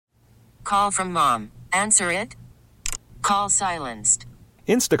Call from mom. Answer it. Call silenced.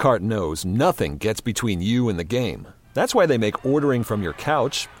 Instacart knows nothing gets between you and the game. That's why they make ordering from your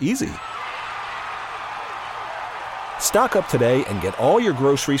couch easy. Stock up today and get all your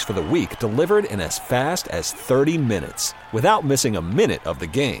groceries for the week delivered in as fast as 30 minutes without missing a minute of the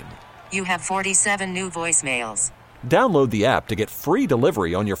game. You have 47 new voicemails. Download the app to get free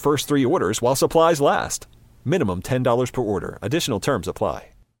delivery on your first 3 orders while supplies last. Minimum $10 per order. Additional terms apply.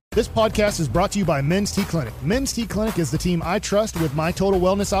 This podcast is brought to you by Men's T Clinic. Men's T Clinic is the team I trust with my total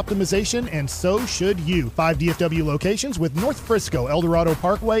wellness optimization, and so should you. 5 DFW locations with North Frisco, El Dorado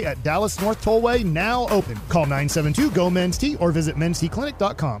Parkway at Dallas North Tollway now open. Call 972-GO-MEN'S-T or visit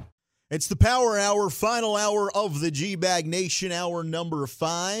mensteclinic.com. It's the Power Hour, final hour of the G-Bag Nation, hour number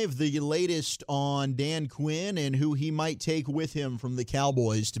 5. The latest on Dan Quinn and who he might take with him from the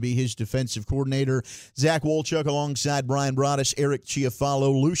Cowboys to be his defensive coordinator. Zach Wolchuk alongside Brian Broaddus, Eric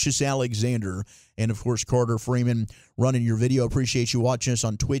Chiafalo, Lucius Alexander, and, of course, Carter Freeman running your video. Appreciate you watching us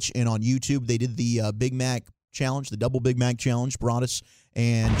on Twitch and on YouTube. They did the Big Mac Challenge, the Double Big Mac Challenge. Broaddus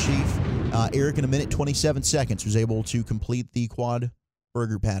and Chief. Eric, in a minute, 27 seconds, was able to complete the quad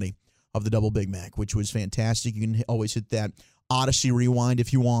burger patty of the Double Big Mac, which was fantastic. You can always hit that Odyssey rewind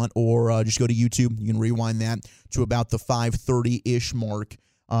if you want, or just go to YouTube. You can rewind that to about the 5:30-ish mark,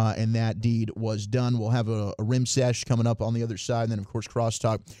 and that deed was done. We'll have a rim sesh coming up on the other side, and then, of course,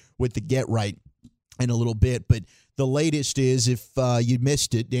 Crosstalk with the Get Right in a little bit. But the latest is, if you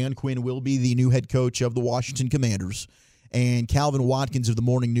missed it, Dan Quinn will be the new head coach of the Washington Commanders. And Calvin Watkins of the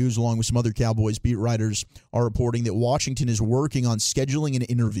Morning News, along with some other Cowboys beat writers, are reporting that Washington is working on scheduling an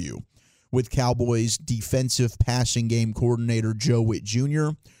interview with Cowboys defensive passing game coordinator Joe Witt Jr.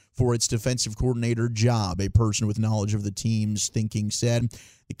 for its defensive coordinator job. A person with knowledge of the team's thinking said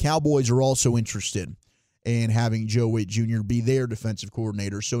the Cowboys are also interested in having Joe Witt Jr. be their defensive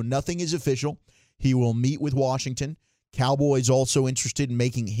coordinator. So nothing is official. He will meet with Washington. Cowboys also interested in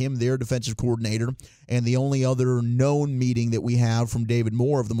making him their defensive coordinator. And the only other known meeting that we have from David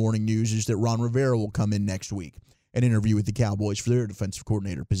Moore of the Morning News is that Ron Rivera will come in next week and interview with the Cowboys for their defensive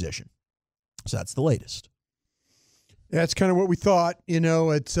coordinator position. So that's the latest. Yeah, it's kind of what we thought. You know,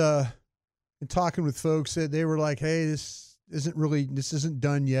 it's in talking with folks that they were like, hey, this isn't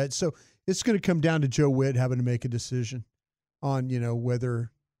done yet. So it's going to come down to Joe Witt having to make a decision on, whether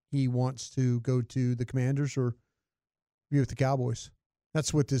he wants to go to the Commanders or be with the Cowboys.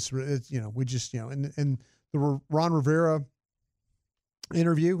 That's what this is. We just, and the Ron Rivera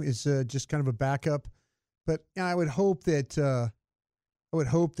interview is just kind of a backup. But I would hope that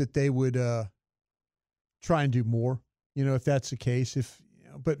they would try and do more, if that's the case.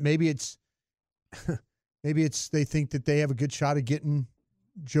 But maybe it's they think that they have a good shot of getting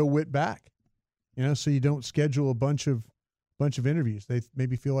Joe Witt back, so you don't schedule a bunch of interviews. They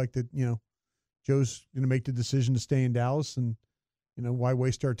maybe feel like that, Joe's going to make the decision to stay in Dallas, and why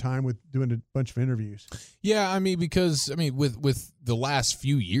waste our time with doing a bunch of interviews? Yeah, because with the last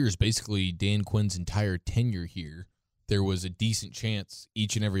few years, basically Dan Quinn's entire tenure here, there was a decent chance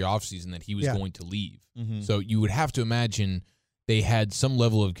each and every offseason that he was going to leave. Mm-hmm. So you would have to imagine they had some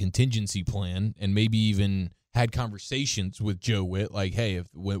level of contingency plan and maybe even had conversations with Joe Witt, like, hey,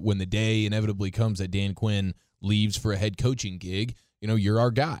 when the day inevitably comes that Dan Quinn leaves for a head coaching gig, you're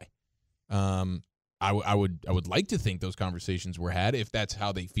our guy. I would like to think those conversations were had if that's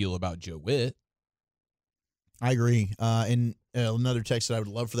how they feel about Joe Witt. I agree. And another text that I would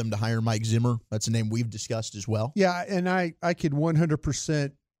love for them to hire Mike Zimmer. That's a name we've discussed as well. Yeah, and I could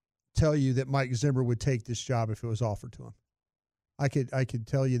 100% tell you that Mike Zimmer would take this job if it was offered to him. I could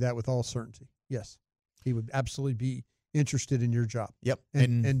tell you that with all certainty. Yes, he would absolutely be interested in your job. Yep,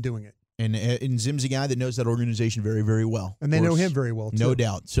 and doing it. And Zim's a guy that knows that organization very, very well. And they know him very well, too. No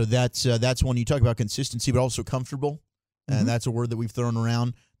doubt. So that's when you talk about consistency, but also comfortable. And that's a word that we've thrown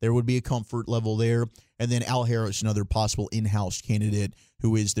around. There would be a comfort level there. And then Al Harris, another possible in-house candidate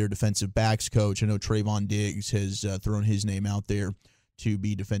who is their defensive backs coach. I know Trayvon Diggs has thrown his name out there to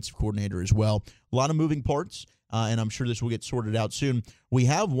be defensive coordinator as well. A lot of moving parts, and I'm sure this will get sorted out soon. We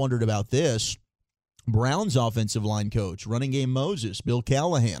have wondered about this. Browns offensive line coach, running game Moses, Bill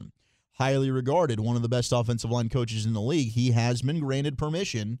Callahan, highly regarded, one of the best offensive line coaches in the league. He has been granted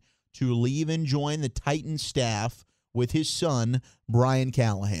permission to leave and join the Titans staff with his son, Brian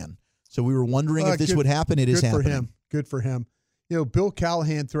Callahan. So we were wondering if this would happen. It is happening. Good for him. Bill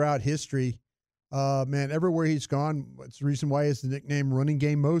Callahan throughout history, everywhere he's gone, it's the reason why he has the nickname Running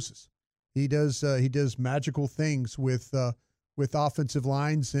Game Moses. He does magical things with offensive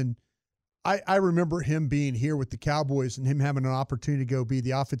lines, and I remember him being here with the Cowboys and him having an opportunity to go be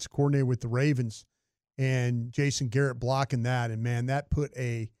the offensive coordinator with the Ravens, and Jason Garrett blocking that, and man, that put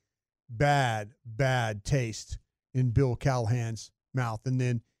a bad taste in Bill Callahan's mouth. And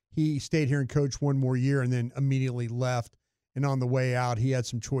then he stayed here and coached one more year and then immediately left. And on the way out, he had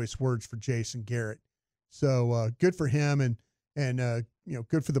some choice words for Jason Garrett. So good for him, and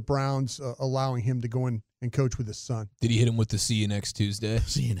good for the Browns allowing him to go in and coach with his son. Did he hit him with the "see you next Tuesday"?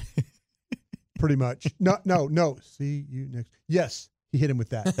 See you Pretty much. No. See you next. Yes, he hit him with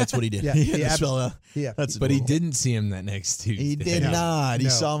that. That's what he did. Yeah, But he didn't see him that next Tuesday. He did not. He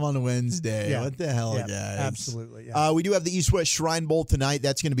saw him on Wednesday. Yeah. What the hell, guys? Absolutely. Yeah. We do have the East-West Shrine Bowl tonight.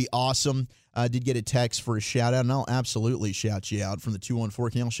 That's going to be awesome. Did get a text for a shout-out, and I'll absolutely shout you out from the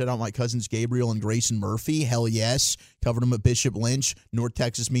 214. Can y'all shout out my cousins Gabriel and Grayson Murphy? Hell yes. Covered them at Bishop Lynch. North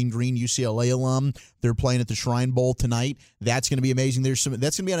Texas Mean Green, UCLA alum. They're playing at the Shrine Bowl tonight. That's going to be amazing. That's going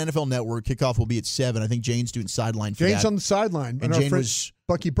to be on NFL Network. Kickoff will be at 7. I think Jane's doing sideline for that. Jane's on the sideline. And Jane was...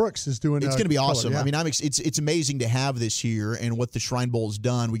 Bucky Brooks is doing. It's going to be awesome. Color, yeah. I mean, it's amazing to have this here and what the Shrine Bowl has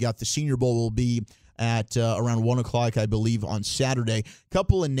done. We got the Senior Bowl will be at around 1 o'clock, I believe, on Saturday.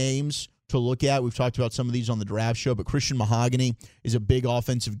 Couple of names to look at. We've talked about some of these on the draft show, but Christian Mahogany is a big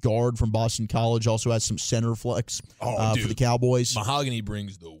offensive guard from Boston College. Also has some center flex for the Cowboys. Mahogany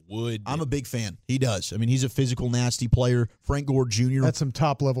brings the wood. I'm a big fan. He does. I mean, he's a physical, nasty player. Frank Gore Jr. That's some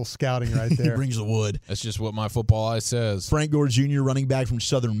top-level scouting right there. He brings the wood. That's just what my football eye says. Frank Gore Jr., running back from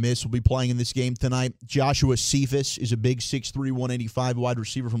Southern Miss, will be playing in this game tonight. Joshua Cephas is a big 6'3", 185 wide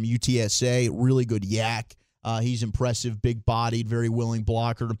receiver from UTSA. Really good yak. He's impressive, big-bodied, very willing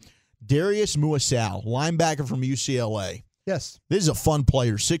blocker. Darius Muasau, linebacker from UCLA. Yes. This is a fun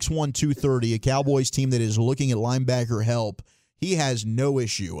player, 6'1", 230, a Cowboys team that is looking at linebacker help. He has no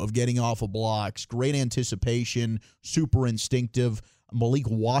issue of getting off of blocks. Great anticipation, super instinctive. Malik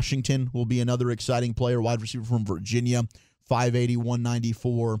Washington will be another exciting player, wide receiver from Virginia, 5'80",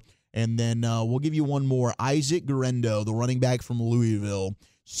 194. And then we'll give you one more. Isaac Guerrero, the running back from Louisville,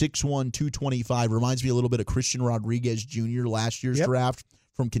 6'1", 225. Reminds me a little bit of Christian Rodriguez Jr. last year's draft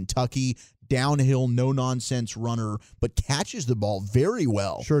from Kentucky. Downhill, no-nonsense runner, but catches the ball very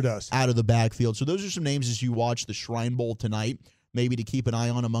well. Sure does. Out of the backfield. So those are some names as you watch the Shrine Bowl tonight, maybe to keep an eye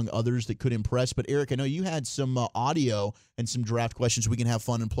on among others that could impress. But, Eric, I know you had some audio and some draft questions we can have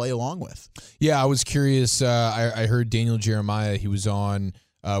fun and play along with. Yeah, I was curious. I heard Daniel Jeremiah. He was on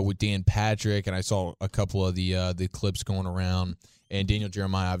with Dan Patrick, and I saw a couple of the clips going around. And Daniel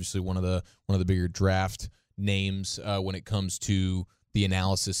Jeremiah, obviously one of the bigger draft names when it comes to the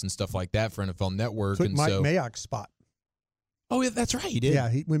analysis and stuff like that for NFL Network. Took and Mike Mayock's spot. Oh, yeah, that's right. He did. Yeah,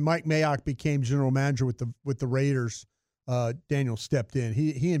 when Mike Mayock became general manager with the Raiders, Daniel stepped in.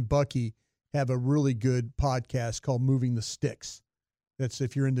 He and Bucky have a really good podcast called Moving the Sticks. That's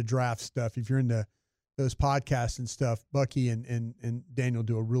if you're into draft stuff, if you're into those podcasts and stuff, Bucky and Daniel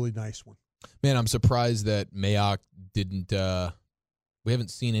do a really nice one. Man, I'm surprised that Mayock didn't we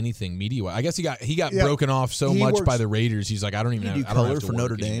haven't seen anything media-wise. I guess he got broken off so much by the Raiders. He's like, I don't have to for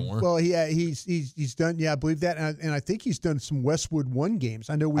Notre Dame anymore. Well, he's done. Yeah, I believe that, and I think he's done some Westwood One games.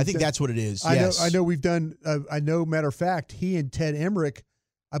 I think that's what it is. I know we've done. I know. Matter of fact, he and Ted Emmerich,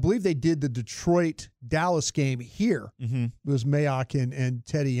 I believe they did the Detroit-Dallas game here. Mm-hmm. It was Mayock and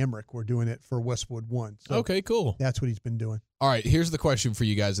Teddy Emmerich were doing it for Westwood One. So okay, cool. That's what he's been doing. All right, here's the question for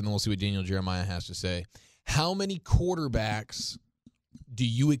you guys, and then we'll see what Daniel Jeremiah has to say. How many quarterbacks do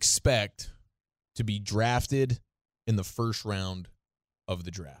you expect to be drafted in the first round of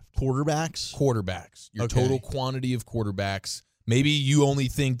the draft? Quarterbacks. Your total quantity of quarterbacks. Maybe you only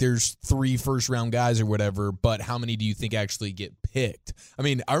think there's 3 first-round guys or whatever, but how many do you think actually get picked? I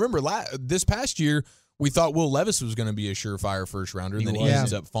mean, I remember this past year, we thought Will Levis was going to be a surefire first-rounder, and then he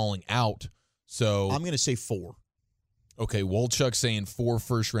ends up falling out. So I'm going to say 4. Okay, Wolchuk's saying 4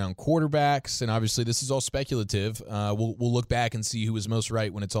 first-round quarterbacks, and obviously this is all speculative. We'll look back and see who was most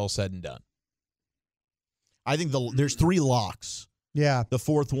right when it's all said and done. I think there's 3 locks. Yeah. The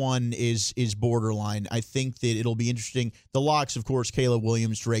 4th one is borderline. I think that it'll be interesting. The locks, of course, Caleb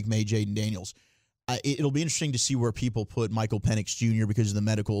Williams, Drake May, Jaden Daniels. It'll be interesting to see where people put Michael Penix Jr. because of the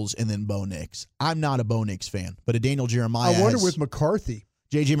medicals, and then Bo Nix. I'm not a Bo Nix fan, but a Daniel Jeremiah. I wonder with McCarthy.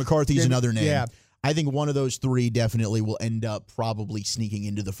 J.J. McCarthy's another name. Yeah. I think one of those 3 definitely will end up probably sneaking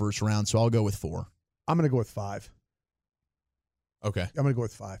into the first round, so I'll go with 4. I'm going to go with 5. Okay. I'm going to go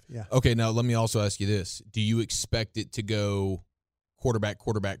with 5, yeah. Okay, now let me also ask you this. Do you expect it to go quarterback,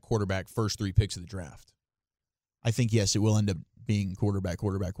 first 3 picks of the draft? I think, yes, it will end up being quarterback,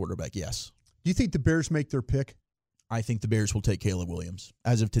 yes. Do you think the Bears make their pick? I think the Bears will take Caleb Williams.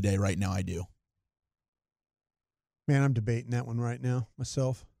 As of today, right now, I do. Man, I'm debating that one right now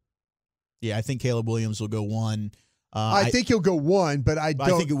myself. Yeah, I think Caleb Williams will go 1. I think he'll go 1, but I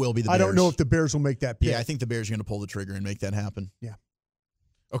think it will be the Bears. I don't know if the Bears will make that pick. Yeah, I think the Bears are going to pull the trigger and make that happen. Yeah.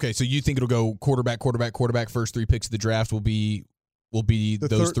 Okay, so you think it'll go quarterback, first 3 picks of the draft will be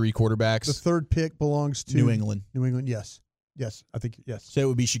those 3 quarterbacks? The third pick belongs to New England. New England, yes. Yes, I think yes. So it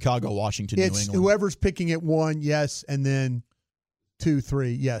would be Chicago, Washington, New England. Whoever's picking at 1, yes, and then 2,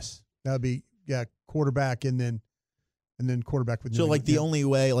 3, yes. That would be quarterback and then quarterback with New England. The only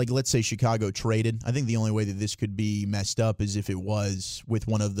way, let's say Chicago traded, I think the only way that this could be messed up is if it was with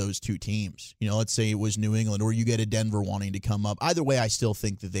one of those 2 teams. Let's say it was New England, or you get a Denver wanting to come up. Either way, I still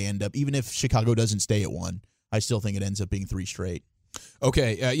think that they end up, even if Chicago doesn't stay at 1, I still think it ends up being 3 straight.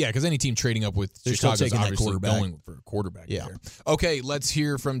 Okay, because any team trading up with Chicago is obviously going for a quarterback. Yeah. There. Okay, let's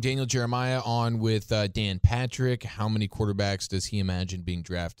hear from Daniel Jeremiah on with Dan Patrick. How many quarterbacks does he imagine being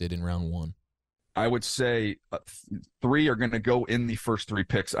drafted in round 1? I would say 3 are going to go in the first 3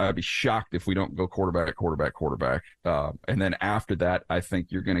 picks. I'd be shocked if we don't go quarterback. And then after that, I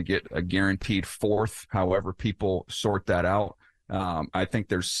think you're going to get a guaranteed 4th, however people sort that out. I think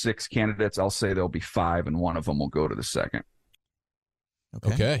there's 6 candidates. I'll say there'll be 5, and one of them will go to the second.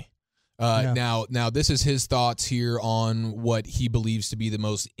 Okay. Now this is his thoughts here on what he believes to be the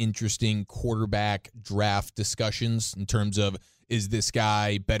most interesting quarterback draft discussions in terms of, is this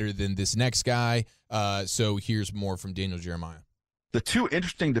guy better than this next guy? So here's more from Daniel Jeremiah. The 2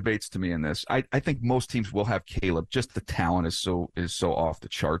 interesting debates to me in this, I think most teams will have Caleb. Just the talent is so off the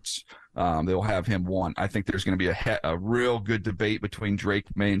charts. They'll have him 1. I think there's going to be a real good debate between Drake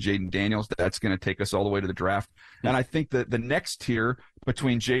May and Jaden Daniels. That's going to take us all the way to the draft. And I think that the next tier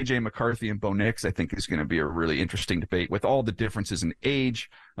between J.J. McCarthy and Bo Nix, I think is going to be a really interesting debate with all the differences in age,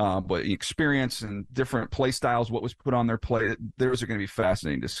 but experience and different play styles, what was put on their play. Those are going to be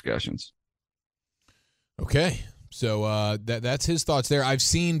fascinating discussions. Okay. So that's his thoughts there. I've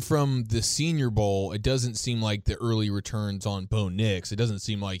seen from the Senior Bowl, it doesn't seem like the early returns on Bo Nix. It doesn't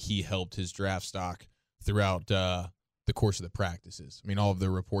seem like he helped his draft stock throughout the course of the practices. I mean, all of the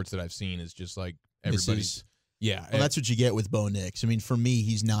reports that I've seen is just like everybody's. Well, that's what you get with Bo Nix. I mean, for me,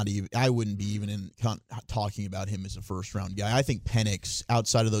 he's not even. I wouldn't be even talking about him as a first-round guy. I think Penix,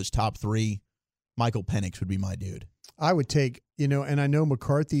 outside of those top 3, Michael Penix would be my dude. I would take, and I know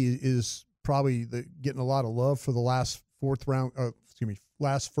McCarthy is probably getting a lot of love for the last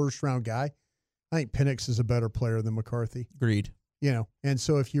last first-round guy. I think Penix is a better player than McCarthy. Agreed. And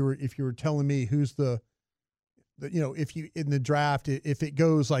so if you were telling me who's if you in the draft, if it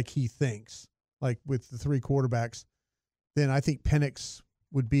goes like he thinks, like with the 3 quarterbacks, then I think Penix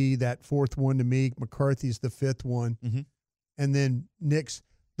would be that 4th one to me. McCarthy's the 5th one. Mm-hmm. And then Nix.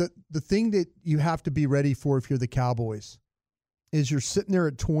 The thing that you have to be ready for if you're the Cowboys is you're sitting there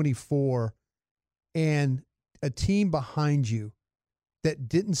at 24 and a team behind you that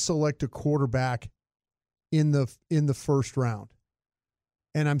didn't select a quarterback in the first round.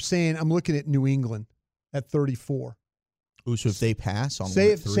 And I'm looking at New England at 34. Ooh, so if they pass on say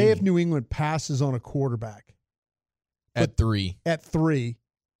if New England passes on a quarterback at 3,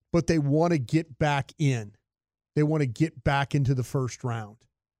 but they want to get back in. They want to get back into the first round.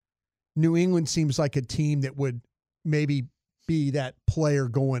 New England seems like a team that would maybe be that player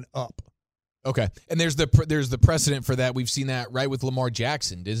going up. Okay, and there's the precedent for that. We've seen that right with Lamar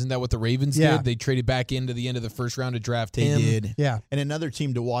Jackson. Isn't that what the Ravens did? They traded back into the end of the first round to draft him. They did. Yeah. And another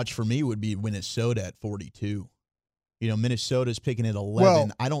team to watch for me would be Minnesota at 42. Minnesota's picking at 11. Well,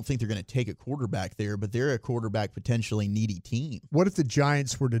 I don't think they're going to take a quarterback there, but they're a quarterback potentially needy team. What if the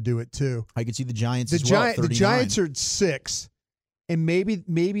Giants were to do it too? I could see the Giants as well. The Giants are at 6, and maybe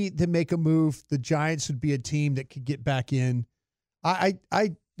to make a move, the Giants would be a team that could get back in.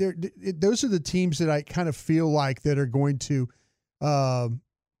 Those are the teams that I kind of feel like that are going to,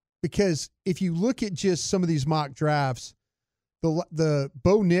 because if you look at just some of these mock drafts, the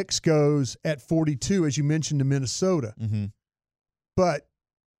Bo Nix goes at 42, as you mentioned, to Minnesota. Mm-hmm. But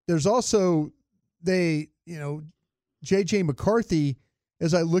there's also J.J. McCarthy,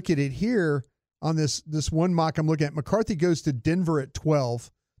 as I look at it here on this one mock I'm looking at, McCarthy goes to Denver at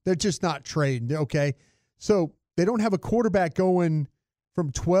 12. They're just not trading, okay? So they don't have a quarterback going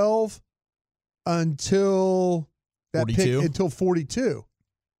from 12 until that 42? pick until 42.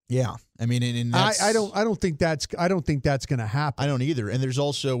 Yeah, I mean, and that's, I don't think that's going to happen. I don't either. And there's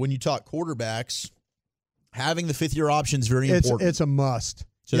also, when you talk quarterbacks, having the 5th-year option is very important. It's a must.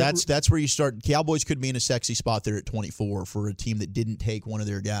 So that's where you start. Cowboys could be in a sexy spot there at 24 for a team that didn't take one of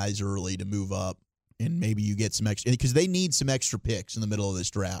their guys early to move up, and maybe you get some extra, because they need some extra picks in the middle of this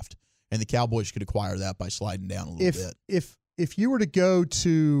draft, and the Cowboys could acquire that by sliding down a little bit. If you were to go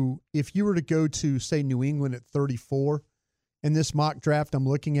to say New England at 34. In this mock draft I'm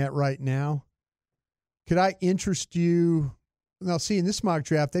looking at right now, could I interest you? Now, see, in this mock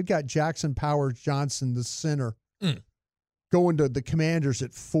draft, they've got Jackson Powers Johnson, the center. going to the Commanders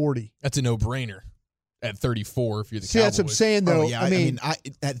at 40. That's a no-brainer at 34 if you're the See, Cowboys. that's what I'm saying, though. Oh, yeah, I mean,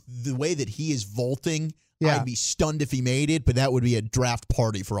 the way that he is vaulting, Yeah. I'd be stunned if he made it, but that would be a draft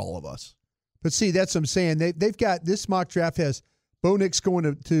party for all of us. But see, that's what I'm saying. They've got this mock draft has Bo Nix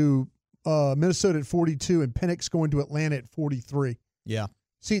going to Minnesota at 42 and Penix going to Atlanta at 43. Yeah.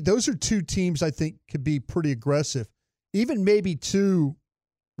 See, those are two teams I think could be pretty aggressive. Even maybe two.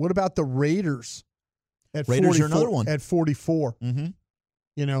 What about the Raiders? Raiders are another one. At 44. Mm-hmm.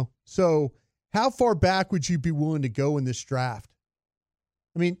 You know, so how far back would you be willing to go in this draft?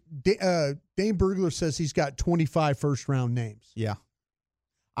 I mean, Dane Burglar says he's got 25 first-round names. Yeah.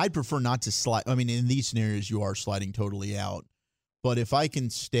 I'd prefer not to slide. I mean, in these scenarios, you are sliding totally out. But if I can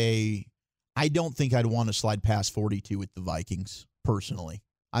stay, I don't think I'd want to slide past 42 with the Vikings, personally.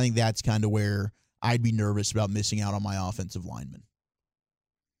 I think that's kind of where I'd be nervous about missing out on my offensive lineman.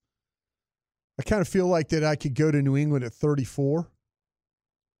 I kind of feel like that I could go to New England at 34,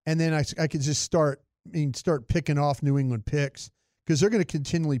 and then I could just start picking off New England picks because they're going to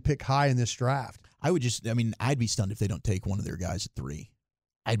continually pick high in this draft. I'd be stunned if they don't take one of their guys at 3.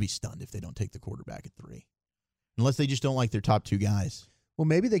 I'd be stunned if they don't take the quarterback at 3, unless they just don't like their top 2 guys. Well,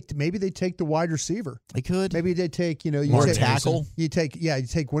 maybe they take the wide receiver. They could. Maybe they take you take tackle. You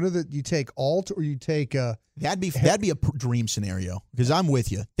take Alt or you take that'd be a dream scenario because I'm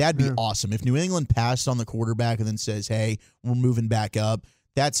with you. That'd be awesome if New England passed on the quarterback and then says, "Hey, we're moving back up."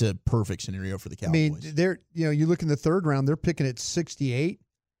 That's a perfect scenario for the Cowboys. I mean, you look in the 3rd round, they're picking at 68.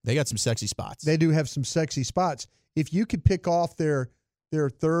 They got some sexy spots. They do have some sexy spots. If you could pick off their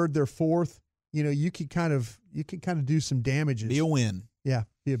 3rd, their 4th, you could kind of do some damages. Be a win. Yeah,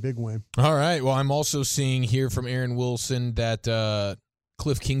 be a big win. All right. Well, I'm also seeing here from Aaron Wilson that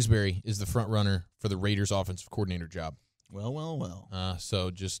Cliff Kingsbury is the front runner for the Raiders offensive coordinator job. Well.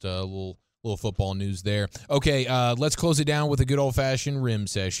 So just a little football news there. Okay, let's close it down with a good old-fashioned rim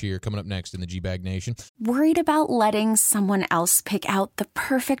sesh here coming up next in the G-Bag Nation. Worried about letting someone else pick out the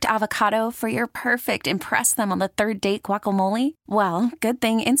perfect avocado for your perfect impress them on the 3rd date guacamole? Well, good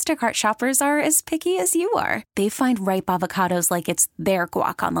thing Instacart shoppers are as picky as you are. They find ripe avocados like it's their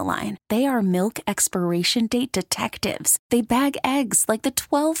guac on the line. They are milk expiration date detectives. They bag eggs like the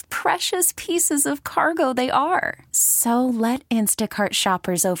 12 precious pieces of cargo they are. So let Instacart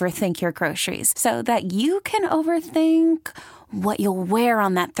shoppers overthink your groceries so that you can overthink what you'll wear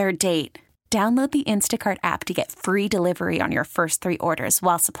on that 3rd date. Download the Instacart app to get free delivery on your first 3 orders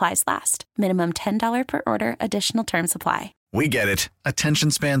while supplies last. Minimum $10 per order. Additional terms apply. We get it.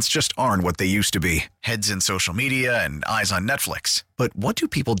 Attention spans just aren't what they used to be. Heads in social media and eyes on Netflix. But what do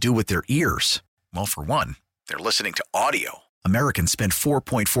people do with their ears? Well, for one, they're listening to audio. Americans spend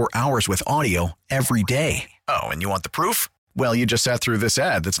 4.4 hours with audio every day. Oh, and you want the proof? Well, you just sat through this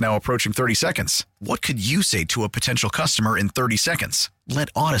ad that's now approaching 30 seconds. What could you say to a potential customer in 30 seconds? Let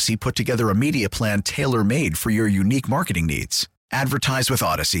Odyssey put together a media plan tailor-made for your unique marketing needs. Advertise with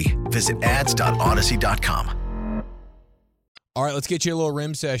Odyssey. Visit ads.odyssey.com. All right, let's get you a little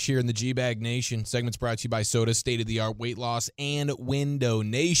rim sesh here in the G-Bag Nation. Segment's brought to you by Soda, state-of-the-art weight loss and window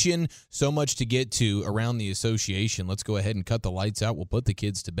nation. So much to get to around the association. Let's go ahead and cut the lights out. We'll put the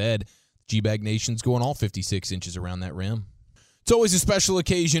kids to bed. G-Bag Nation's going all 56 inches around that rim. It's always a special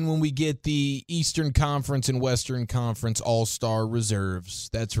occasion when we get the Eastern Conference and Western Conference All-Star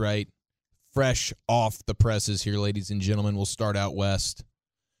reserves. That's right. Fresh off the presses here, ladies and gentlemen. We'll start out west.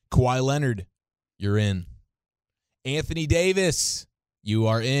 Kawhi Leonard, you're in. Anthony Davis, you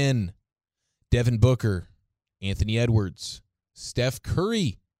are in. Devin Booker, Anthony Edwards, Steph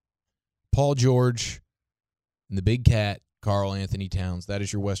Curry, Paul George, and the big cat, Karl Anthony Towns. That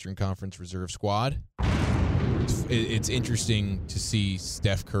is your Western Conference reserve squad. It's interesting to see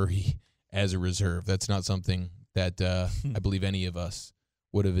Steph Curry as a reserve. That's not something that I believe any of us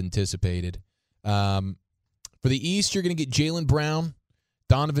would have anticipated. For the East, you're going to get Jaylen Brown,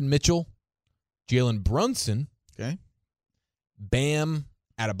 Donovan Mitchell, Jalen Brunson, okay, Bam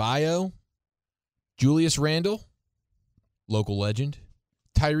Adebayo, Julius Randle, local legend,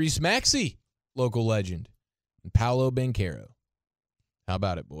 Tyrese Maxey, local legend, and Paolo Banchero. How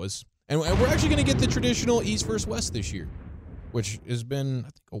about it, boys? And we're actually going to get the traditional East versus West this year, which has been, I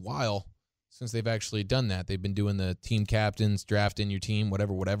think, a while since they've actually done that. They've been doing the team captains, drafting your team,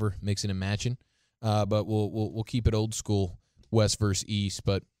 whatever, mixing and matching. But we'll keep it old school, West versus East.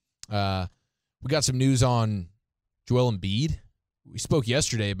 But we got some news on Joel Embiid. We spoke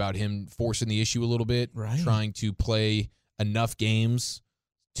yesterday about him forcing the issue a little bit, right, trying to play enough games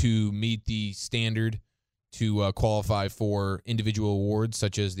to meet the standard to qualify for individual awards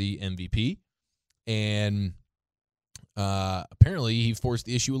such as the MVP. And apparently he forced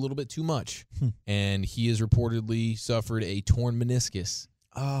the issue a little bit too much, and he has reportedly suffered a torn meniscus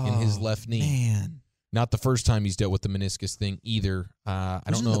in his left knee. Man. Not the first time he's dealt with the meniscus thing either. I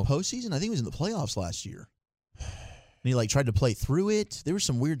don't know. Was it in the postseason? I think it was in the playoffs last year. And he tried to play through it. There was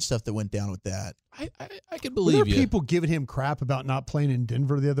some weird stuff that went down with that. I could believe you. Were there people giving him crap about not playing in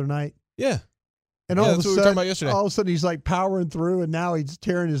Denver the other night? Yeah. And all of a that's what we were sudden, talking about yesterday. all of a sudden he's powering through, and now he's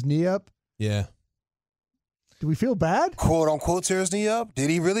tearing his knee up. Yeah. Do we feel bad? "Quote unquote tear his knee up." Did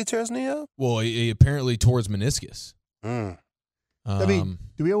he really tear his knee up? Well, he apparently tore his meniscus. I mean,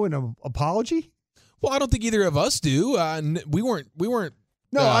 do we owe an apology? Well, I don't think either of us do. We weren't.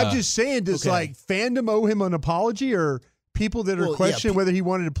 No, I'm just saying, does fandom owe him an apology, or people that are questioning whether he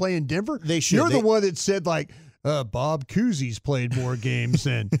wanted to play in Denver? They should. You're the one that said Bob Cousy's played more games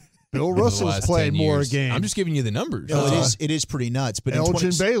than Bill Russell's played more games. I'm just giving you the numbers. No, it is pretty nuts. But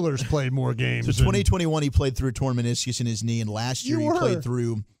Elgin Baylor's played more games. So 2021, he played through a torn meniscus in his knee, and last year he played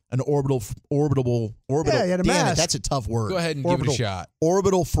through an orbital. Yeah, he had a mask. That's a tough word. Go ahead and give it a shot.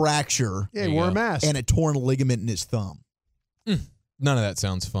 Orbital fracture. Yeah, he wore a mask. And a torn ligament in his thumb. None of that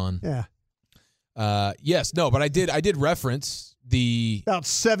sounds fun. Yeah. Yes, no, but I did reference the about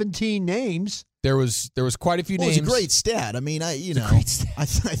 17 names. There was quite a few names. It's a great stat. I mean, I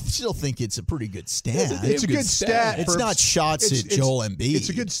still think it's a pretty good stat. It's a good stat. It's not shots at Joel Embiid. It's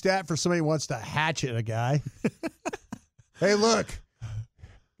a good stat for somebody who wants to hatchet a guy. Hey, look.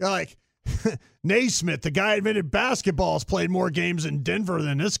 Naismith, the guy who invented basketball, has played more games in Denver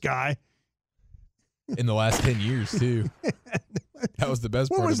than this guy. In the last 10 years, too. That was the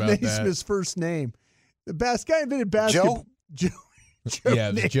best part about that. What was Naismith's first name? The best guy invented basketball. Joe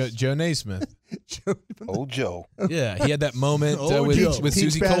Joe Naismith. Old Joe. Yeah, he had that moment with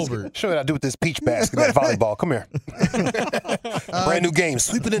Susie Colbert. Show you what I do with this peach basket at volleyball. Come here. Brand new game.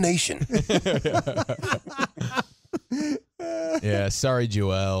 Sweep of the nation. Yeah, sorry,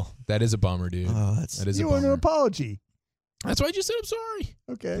 Joel. That is a bummer, dude. That is a bummer. You want an apology. That's why I just said I'm sorry.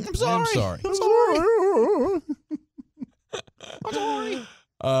 Okay. I'm sorry. I'm sorry. I'm sorry.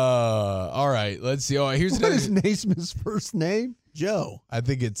 All right. Let's see. Oh, here's what is Naismith's first name? Joe. I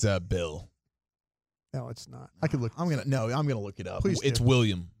think it's Bill. No, it's not. I could look. I'm gonna look it up. Please it's do.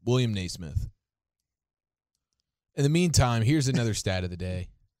 William Naismith. In the meantime, here's another stat of the day.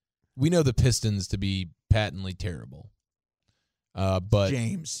 We know the Pistons to be patently terrible. But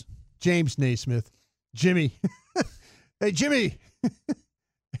James Naismith. Jimmy. Hey, Jimmy.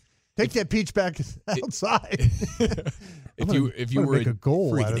 Take that peach back outside. If you were a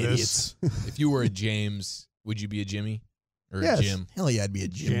goal out of idiots. If you were a James, would you be a Jimmy or Yes. a Jim? Hell yeah, I'd be a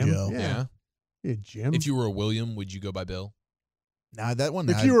Jim Joe. Yeah. Yeah, Jim. If you were a William, would you go by Bill? Nah, that one.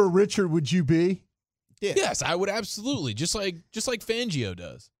 If you were a Richard, would you be? Yeah. Yes, I would absolutely. Just like Fangio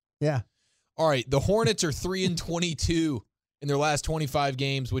does. Yeah. All right, the Hornets are 3-22 in their last 25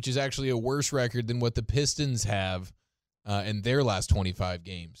 games, which is actually a worse record than what the Pistons have in their last 25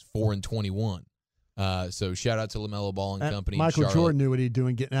 games, 4-21. So shout out to LaMelo Ball and company. Michael Charlotte. Jordan knew what he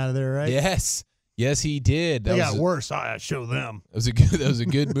doing getting out of there, right? Yes, he did. They got worse. I show them. That was a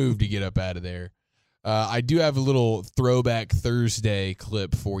good move to get up out of there. I do have a little throwback Thursday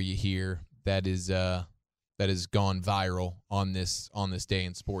clip for you here that has gone viral on this day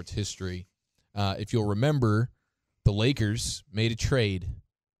in sports history. If you'll remember, the Lakers made a trade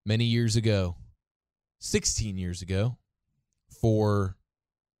many years ago, 16 years ago, for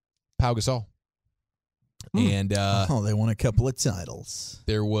Pau Gasol. And they won a couple of titles.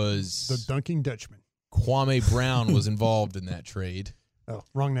 There was the Dunking Dutchman. Kwame Brown was involved in that trade. Oh,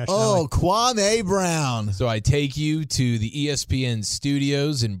 wrong nationality. Oh, Kwame Brown. So I take you to the ESPN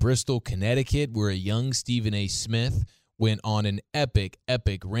studios in Bristol, Connecticut, where a young Stephen A. Smith went on an epic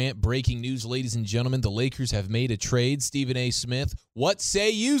rant. Breaking news, ladies and gentlemen, the Lakers have made a trade. Stephen A. Smith, what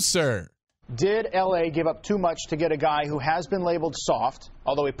say you, sir? Did L.A. give up too much to get a guy who has been labeled soft,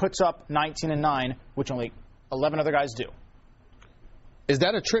 although he puts up 19-9, which only 11 other guys do? Is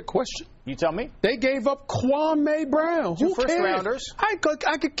that a trick question? You tell me. They gave up Kwame Brown. Two Who first cares? rounders. I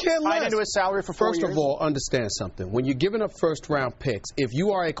could care less. Tied into his salary for 4 years. First of all, understand something. When you're giving up first-round picks, if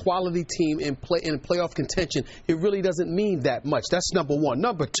you are a quality team in playoff contention, it really doesn't mean that much. That's number one.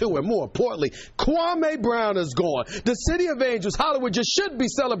 Number two, and more importantly, Kwame Brown is gone. The City of Angels, Hollywood, just should be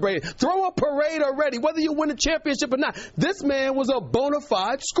celebrated. Throw a parade already, whether you win a championship or not. This man was a bona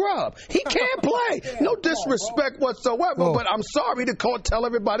fide scrub. He can't play. No disrespect whatsoever, but I'm sorry to tell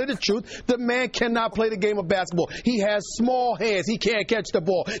everybody the truth. The man cannot play the game of basketball. He has small hands. He can't catch the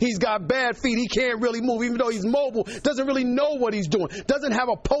ball. He's got bad feet. He can't really move, even though he's mobile. Doesn't really know what he's doing. Doesn't have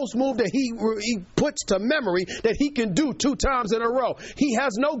a post move that he puts to memory that he can do 2 times in a row. He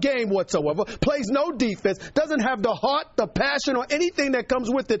has no game whatsoever. Plays no defense. Doesn't have the heart, the passion, or anything that comes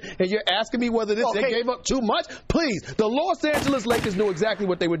with it. And you're asking me whether they gave up too much? Please, the Los Angeles Lakers knew exactly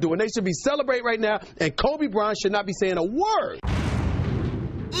what they were doing. They should be celebrating right now, and Kobe Bryant should not be saying a word.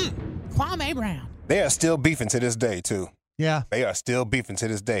 Kwame Brown. They are still beefing to this day, too. Yeah. They are still beefing to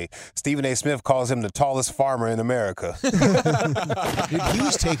this day. Stephen A. Smith calls him the tallest farmer in America. Dude, he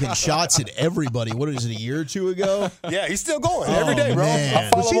was taking shots at everybody. What is it, a year or 2 ago? Yeah, he's still going every day, bro. Man. I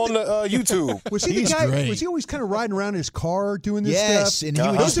follow him on the YouTube. Was he He's the guy? great. Was he always kind of riding around in his car doing this Yes, stuff? and he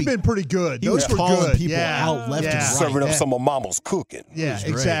would Those just have be- been pretty good. he Those was were calling good. people out left and right. Serving up some of Mama's cooking. Yeah, was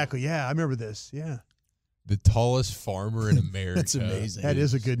great. exactly. Yeah, I remember this. Yeah. The tallest farmer in America. That's amazing. That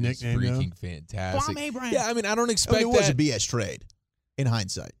is a good nickname, though. Freaking fantastic. Kwame Brown. Yeah, I mean, I don't I expect mean, it was that. a BS trade in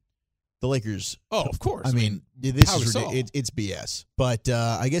hindsight. The Lakers. Oh, of course. I mean, this Pau is Gasol. it's BS. But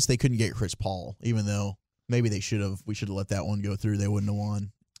I guess they couldn't get Chris Paul, even though maybe they should have. We should have let that one go through. They wouldn't have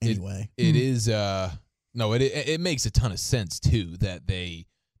won anyway. It is. No, it makes a ton of sense too that they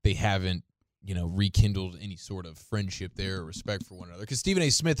haven't rekindled any sort of friendship there or respect for one another, because Stephen A.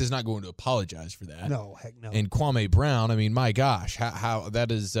 Smith is not going to apologize for that. No, heck no. And Kwame Brown, I mean, my gosh, how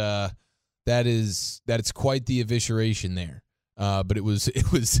that is quite the evisceration there. But it was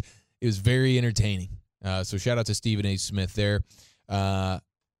very entertaining. So shout out to Stephen A. Smith there. The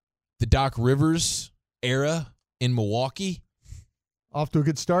Doc Rivers era in Milwaukee. Off to a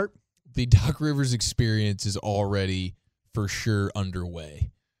good start. The Doc Rivers experience is already for sure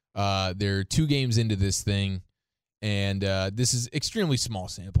underway. They're 2 games into this thing, and this is extremely small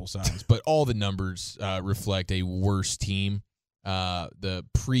sample size, but all the numbers reflect a worse team. The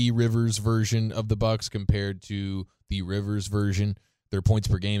pre-Rivers version of the Bucks compared to the Rivers version, their points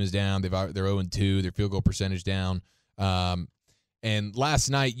per game is down. They're 0-2. Their field goal percentage down. And last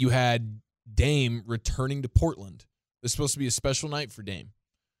night you had Dame returning to Portland. It's supposed to be a special night for Dame.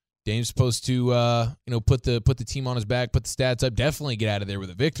 Dame's supposed to, put the team on his back, put the stats up, definitely get out of there with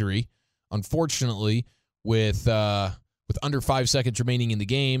a victory. Unfortunately, with under 5 seconds remaining in the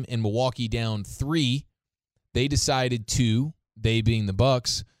game and Milwaukee down 3, they decided to, they being the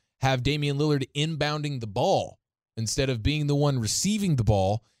Bucks, have Damian Lillard inbounding the ball instead of being the one receiving the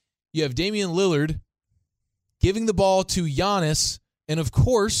ball. You have Damian Lillard giving the ball to Giannis, and of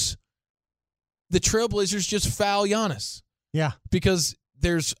course, the Trailblazers just foul Giannis. Yeah, because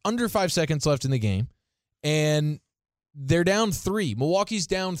there's under 5 seconds left in the game, and they're down 3. Milwaukee's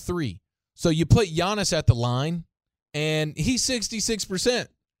down 3. So you put Giannis at the line, and he's 66%.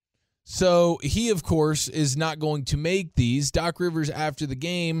 So he, of course, is not going to make these. Doc Rivers, after the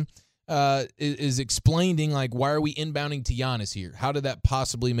game, is explaining, like, why are we inbounding to Giannis here? How did that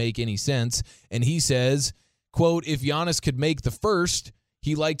possibly make any sense? And he says, quote, if Giannis could make the first,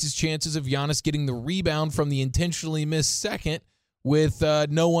 he liked his chances of Giannis getting the rebound from the intentionally missed second with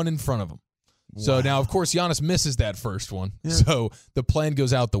no one in front of him. Wow. So now, of course, Giannis misses that first one. Yeah. So the plan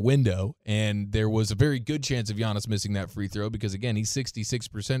goes out the window, and there was a very good chance of Giannis missing that free throw because, again, he's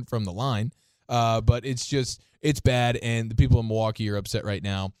 66% from the line. But it's bad, and the people in Milwaukee are upset right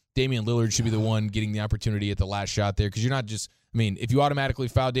now. Damian Lillard should be the one getting the opportunity at the last shot there, because you're not just – I mean, if you automatically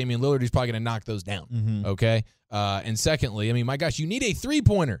foul Damian Lillard, he's probably going to knock those down, okay? And secondly, I mean, my gosh, you need a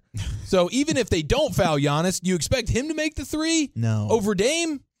three-pointer. So even if they don't foul Giannis, do you expect him to make the three? No. Over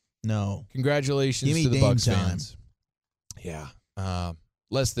Dame? No. Congratulations to the Dame Bucks time. fans. Yeah.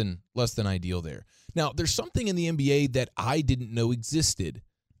 Less than ideal there. Now, there's something in the NBA that I didn't know existed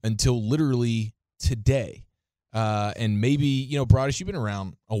until literally today. And maybe, Broadish, you've been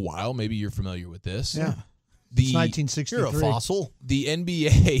around a while. Maybe you're familiar with this. Yeah. It's 1963. You're a fossil. The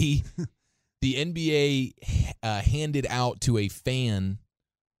NBA handed out to a fan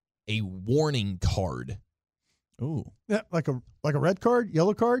a warning card. Ooh. Yeah, like a red card,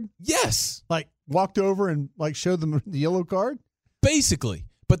 yellow card? Yes. Like walked over and showed them the yellow card? Basically.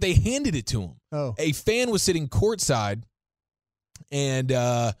 But they handed it to him. Oh. A fan was sitting courtside and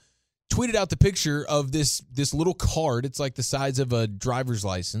tweeted out the picture of this little card. It's like the size of a driver's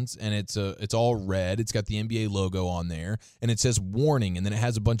license, and it's all red. It's got the NBA logo on there, and it says warning, and then it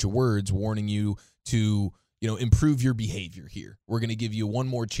has a bunch of words warning you to, improve your behavior here. We're going to give you one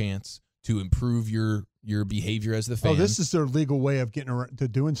more chance to improve your behavior as the fan. Oh, this is their legal way of getting around to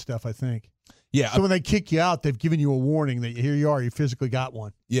doing stuff, I think. Yeah. So when they kick you out, they've given you a warning that here you are, you physically got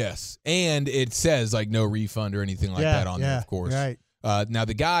one. Yes. And it says like no refund or anything like that on there, of course. Right. Now,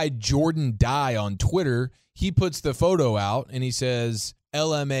 the guy, Jordan Dye on Twitter, he puts the photo out and he says,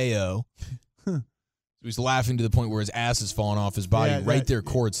 LMAO. He was laughing to the point where his ass is falling off his body right there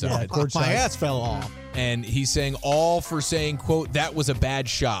courtside. Yeah, my ass fell off. And he's saying all for saying, quote, that was a bad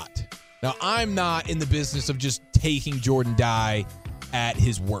shot. Now, I'm not in the business of just taking Jordan Dye at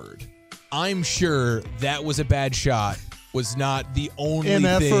his word. I'm sure that was a bad shot was not the only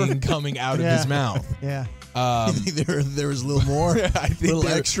thing coming out of his mouth. Yeah. You think there was a little more? I think a little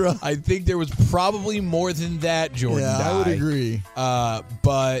extra? I think there was probably more than that, Jordan Dye. I would agree.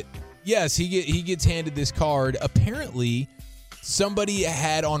 But yes, he gets handed this card. Apparently, somebody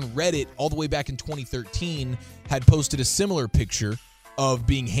had on Reddit all the way back in 2013 had posted a similar picture of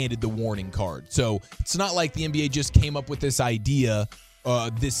being handed the warning card. So it's not like the NBA just came up with this idea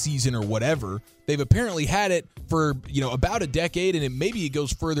this season or whatever. They've apparently had it for about a decade, and maybe it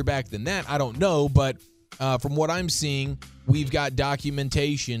goes further back than that. I don't know, but from what I'm seeing, we've got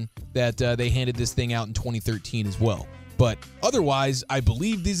documentation that they handed this thing out in 2013 as well. But otherwise, I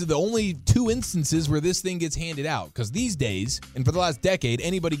believe these are the only 2 instances where this thing gets handed out. Because these days, and for the last decade,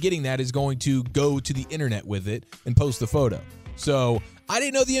 anybody getting that is going to go to the internet with it and post the photo. So I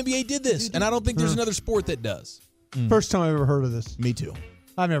didn't know the NBA did this, and I don't think there's another sport that does. First time I've ever heard of this. Me too.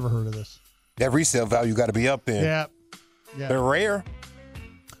 I've never heard of this. That resale value got to be up there. Yeah. They're rare.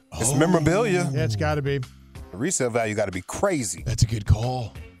 It's memorabilia. Yeah, it's got to be. The resale value got to be crazy. That's a good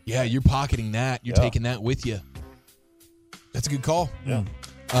call. Yeah, you're pocketing that. You're taking that with you. That's a good call. Yeah.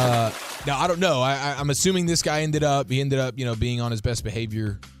 Now, I don't know. I'm assuming this guy ended up being on his best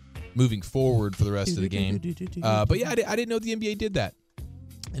behavior moving forward for the rest of the game. But yeah, I didn't know the NBA did that.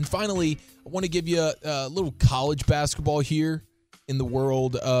 And finally, I want to give you a little college basketball here in the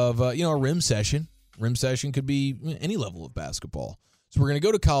world of a rim session. Rim session could be any level of basketball. So we're going to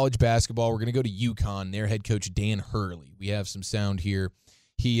go to college basketball. We're going to go to UConn. Their head coach Dan Hurley. We have some sound here.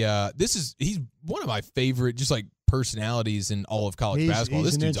 He's one of my favorite just like personalities in all of college basketball.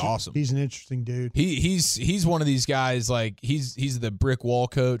 This dude's awesome. He's an interesting dude. He's one of these guys, like he's the brick wall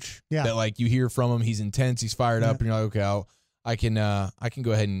coach that like you hear from him. He's intense, he's fired up, and you're like, okay, I can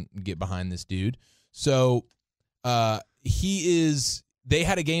go ahead and get behind this dude. So they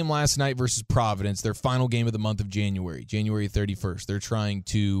had a game last night versus Providence, their final game of the month of January 31st.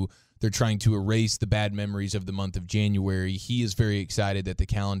 They're trying to erase the bad memories of the month of January. He is very excited that the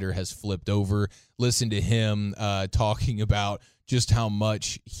calendar has flipped over. Listen to him talking about just how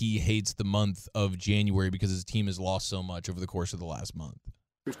much he hates the month of January because his team has lost so much over the course of the last month.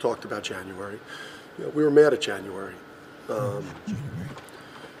 We've talked about January. We were mad at January. And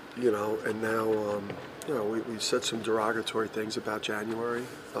now, we said some derogatory things about January.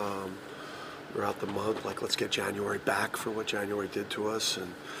 Throughout the month, like let's get January back for what January did to us,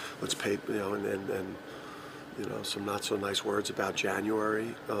 and let's pay, and some not so nice words about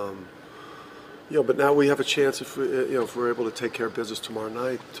January. But now we have a chance if we're able to take care of business tomorrow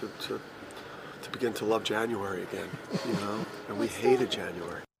night to begin to love January again. And we hated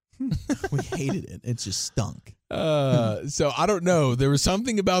January. We hated it. It just stunk. So I don't know. There was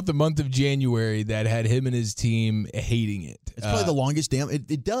something about the month of January that had him and his team hating it. It's probably the longest damn.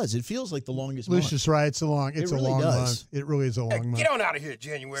 It does. It feels like the longest month. Lucius, right? It's a long month. It really is a long month. Get on out of here,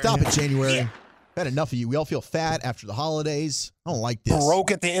 January. Stop it, January. Yeah. Had enough of you. We all feel fat after the holidays. I don't like this.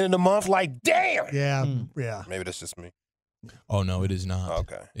 Broke at the end of the month. Like, damn. Yeah. Maybe that's just me. Oh no, it is not.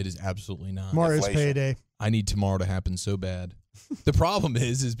 Okay. It is absolutely not. Tomorrow's payday. I need tomorrow to happen so bad. The problem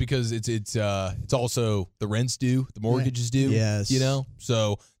is because it's also the rent's due, the mortgage is due. Yes.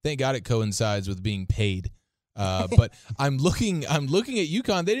 So thank God it coincides with being paid. But I'm looking at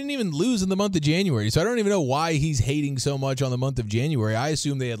UConn. They didn't even lose in the month of January, so I don't even know why he's hating so much on the month of January. I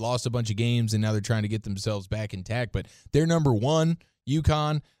assume they had lost a bunch of games and now they're trying to get themselves back intact. But they're number one,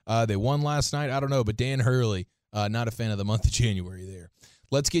 UConn. They won last night. I don't know, but Dan Hurley, not a fan of the month of January there.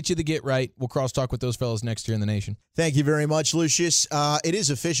 Let's get you the get right. We'll crosstalk with those fellas next year in the nation. Thank you very much, Lucius. It is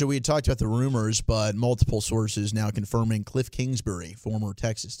official. We had talked about the rumors, but multiple sources now confirming Cliff Kingsbury, former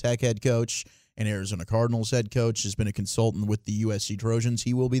Texas Tech head coach and Arizona Cardinals head coach, has been a consultant with the USC Trojans.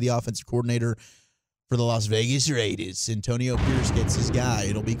 He will be the offensive coordinator for the Las Vegas Raiders. Antonio Pierce gets his guy.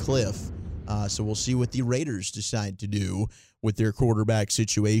 It'll be Cliff. So we'll see what the Raiders decide to do with their quarterback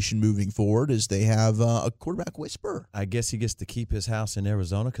situation moving forward, as they have a quarterback whisperer. I guess he gets to keep his house in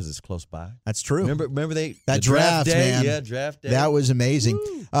Arizona because it's close by. That's true. Remember that the draft day? Man. Yeah, draft day. That was amazing.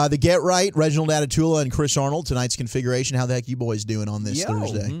 The Get Right, Reginald Atatula and Chris Arnold, tonight's configuration. How the heck you boys doing on this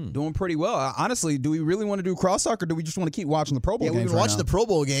Thursday? Doing pretty well. Honestly, do we really want to do Crosstalk, or do we just want to keep watching the Pro Bowl games? We've been watching the Pro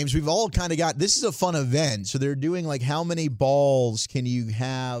Bowl games. We've all kind of got, this is a fun event. So they're doing like how many balls can you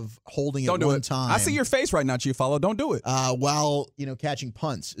have holding at one time? I see your face right now, Chief Follow. Don't do it. Well, while, catching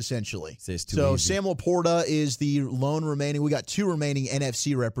punts, essentially. It's too So easy. Sam Laporta is the lone remaining. We got 2 remaining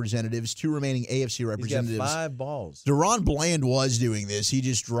NFC representatives, 2 remaining AFC representatives. He's got 5 balls. Deron Bland was doing this. He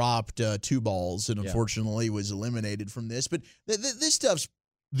just dropped 2 balls and unfortunately was eliminated from this. But this stuff's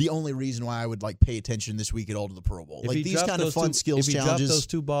the only reason why I would pay attention this week at all to the Pro Bowl. If These kind of fun skills if he challenges. dropped those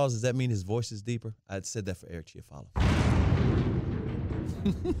 2 balls, does that mean his voice is deeper? I'd said that for Eric Chiafalo.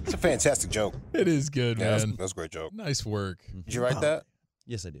 It's a fantastic joke. It is good, man. That's a great joke. Nice work. Did you write that?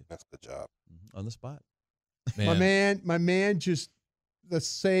 Yes, I did. That's a good job. On the spot. My man just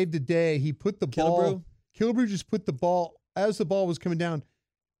saved the day. He put the ball. Killebrew just put the ball as the ball was coming down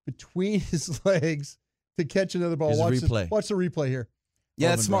between his legs to catch another ball. Watch the replay here.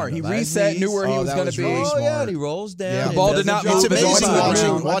 Yeah, that's smart. He reset, knew where he was going to be. Really smart. Yeah, and he rolls down. Yeah. The ball did not move. It's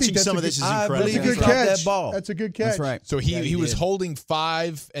amazing watching that's some of this is incredible. That's a good catch. That ball. That's a good catch. That's right. So he was did. holding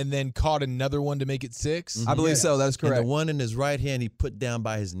 5 and then caught another one to make it 6. I believe so. That is correct. And the one in his right hand, he put down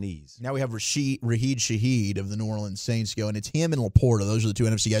by his knees. Now we have Raheed Shaheed of the New Orleans Saints going. It's him and Laporta. Those are the 2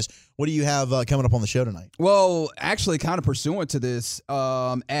 NFC guys. What do you have coming up on the show tonight? Well, actually, kind of pursuant to this,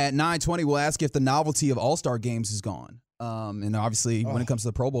 at 9:20, we'll ask if the novelty of All-Star games is gone. And obviously, when it comes to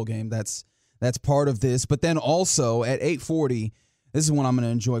the Pro Bowl game, that's part of this. But then also at 8:40, this is one I'm going to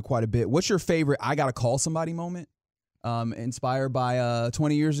enjoy quite a bit. What's your favorite I got to call somebody moment? Inspired by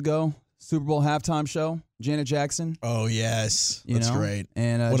 20 years ago, Super Bowl halftime show, Janet Jackson. Oh, yes. That's great.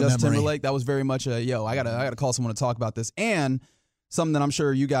 And What a Justin memory. Timberlake, that was very much I got to call someone to talk about this. And something that I'm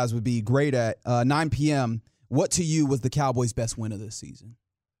sure you guys would be great at, 9 p.m., what to you was the Cowboys' best win of this season?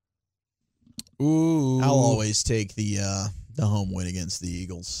 Ooh. I'll always take the home win against the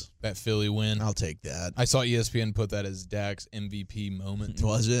Eagles. That Philly win. I'll take that. I saw ESPN put that as Dak's MVP moment.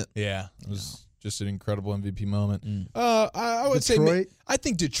 Was it? Yeah. It was just an incredible MVP moment. Mm. I would Detroit? say I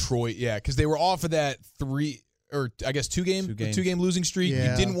think Detroit, because they were off of that 2-game losing streak.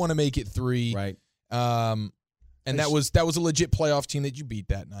 Yeah. You didn't want to make it 3. Right. And that was a legit playoff team that you beat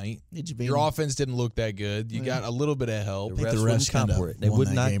that night. Did you beat Your them? offense didn't look that good. You got a little bit of help. I think the rest kind of They won would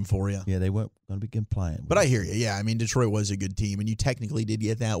that not game for you. Yeah, they weren't going to be compliant. But I hear you. Yeah, I mean, Detroit was a good team, and you technically did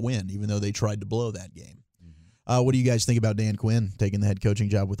get that win, even though they tried to blow that game. What do you guys think about Dan Quinn taking the head coaching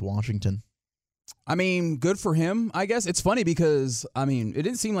job with Washington? I mean, good for him, I guess. It's funny because, it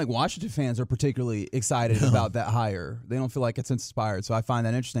didn't seem like Washington fans are particularly excited about that hire. They don't feel like it's inspired, so I find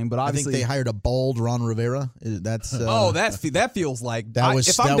that interesting. But obviously, I think they hired a bald Ron Rivera. That's that feels like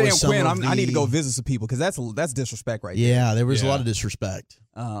if I'm Dan Quinn, I need to go visit some people because that's disrespect right there. Yeah, there was a lot of disrespect.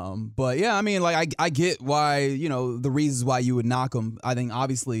 But yeah, I get why the reasons why you would knock him. I think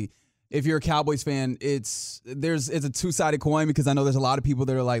obviously, if you're a Cowboys fan, it's a two-sided coin because I know there's a lot of people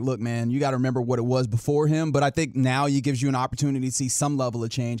that are like, look, man, you got to remember what it was before him. But I think now it gives you an opportunity to see some level of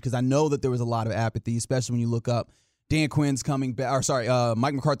change because I know that there was a lot of apathy, especially when you look up Dan Quinn's coming back,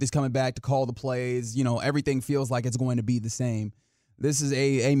 Mike McCarthy's coming back to call the plays. Everything feels like it's going to be the same. This is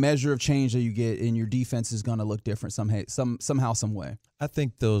a measure of change that you get, and your defense is going to look different somehow, some way. I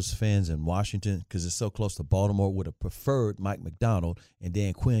think those fans in Washington, because it's so close to Baltimore, would have preferred Mike McDonald and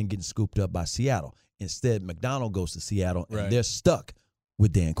Dan Quinn getting scooped up by Seattle. Instead, McDonald goes to Seattle, and they're stuck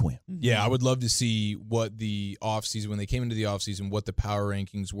with Dan Quinn. Yeah, I would love to see what the offseason, when they came into the offseason, what the power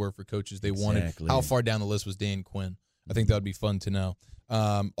rankings were for coaches they wanted. How far down the list was Dan Quinn? I think that would be fun to know.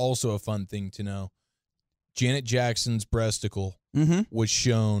 Also a fun thing to know, Janet Jackson's breasticle was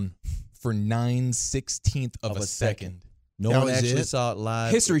shown for 9/16 of a second. No one actually saw it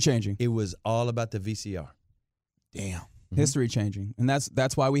live. History changing. It was all about the VCR. Damn. History changing. And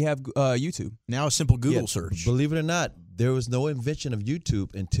that's why we have YouTube. Now a simple Google search. Believe it or not, there was no invention of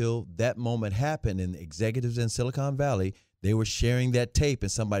YouTube until that moment happened. And the executives in Silicon Valley, they were sharing that tape,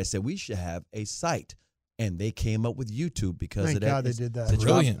 and somebody said, we should have a site. And they came up with YouTube because Thank of that. God they did that.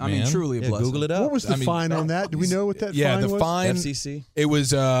 Brilliant, man. Truly a blessing. Google it up. What was the fine on that? Do we know what that fine was? Yeah, the fine. FCC. It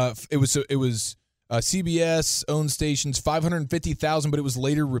was CBS owned stations, $550,000, but it was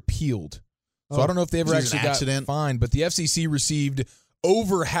later repealed. So I don't know if they ever actually got fined, but the FCC received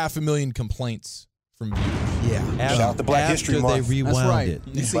over 500,000 complaints from viewers. Yeah. Shout out to Black History Month. They rewound That's right. it.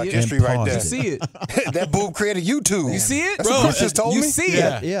 You see Black it? History right there. You see it. That boob created YouTube. You see it? That's what Chris just told you me. see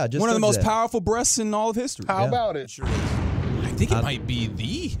Yeah. it. Yeah, just one of the said most that. powerful breasts in all of history. How about it? I think it might be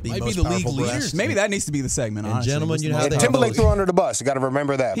the most league powerful leaders. breast. Maybe that needs to be the segment, And honestly. gentlemen, you know how And they Timberlake vote. threw her under the bus. You got to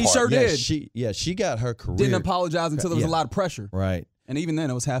remember that He part. sure did. She got her career. Didn't apologize until there was a lot of pressure. Right. And even then,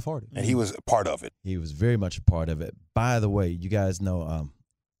 it was half-hearted. And he was a part of it. He was very much a part of it. By the way, you guys know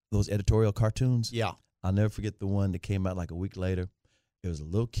those editorial cartoons? Yeah. I'll never forget the one that came out like a week later. It was a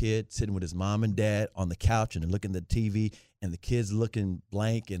little kid sitting with his mom and dad on the couch and they're looking at the TV, and the kid's looking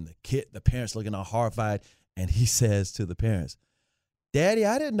blank, and the parents looking all horrified, And he says to the parents, Daddy,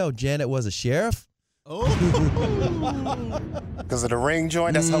 I didn't know Janet was a sheriff. Because of the ring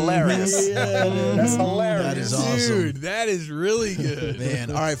joint? That's hilarious. Yeah, that's hilarious. That is awesome. Dude, that is really good. Man.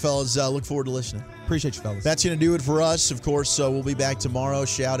 All right, fellas. Look forward to listening. Appreciate you, fellas. That's going to do it for us. Of course, we'll be back tomorrow.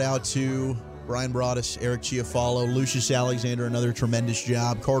 Shout out to Brian Broaddus, Eric Chiafalo, Lucius Alexander, another tremendous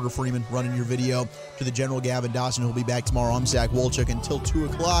job. Carter Freeman running your video. To the General Gavin Dawson, who'll be back tomorrow. I'm Zach Wolchuk until 2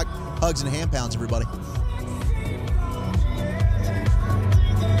 o'clock. Hugs and hand pounds, everybody.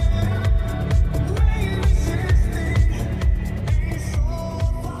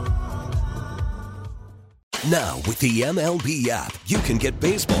 Now, with the MLB app, you can get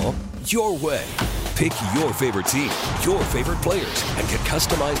baseball your way. Pick your favorite team, your favorite players, and get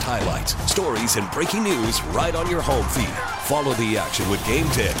customized highlights, stories, and breaking news right on your home feed. Follow the action with Game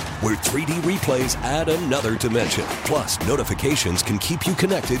 10, where 3D replays add another dimension. Plus, notifications can keep you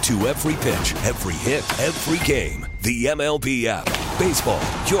connected to every pitch, every hit, every game. The MLB app. Baseball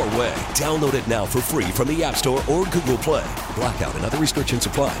your way. Download it now for free from the App Store or Google Play. Blackout and other restrictions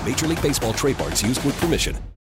apply. Major League Baseball trademarks used with permission.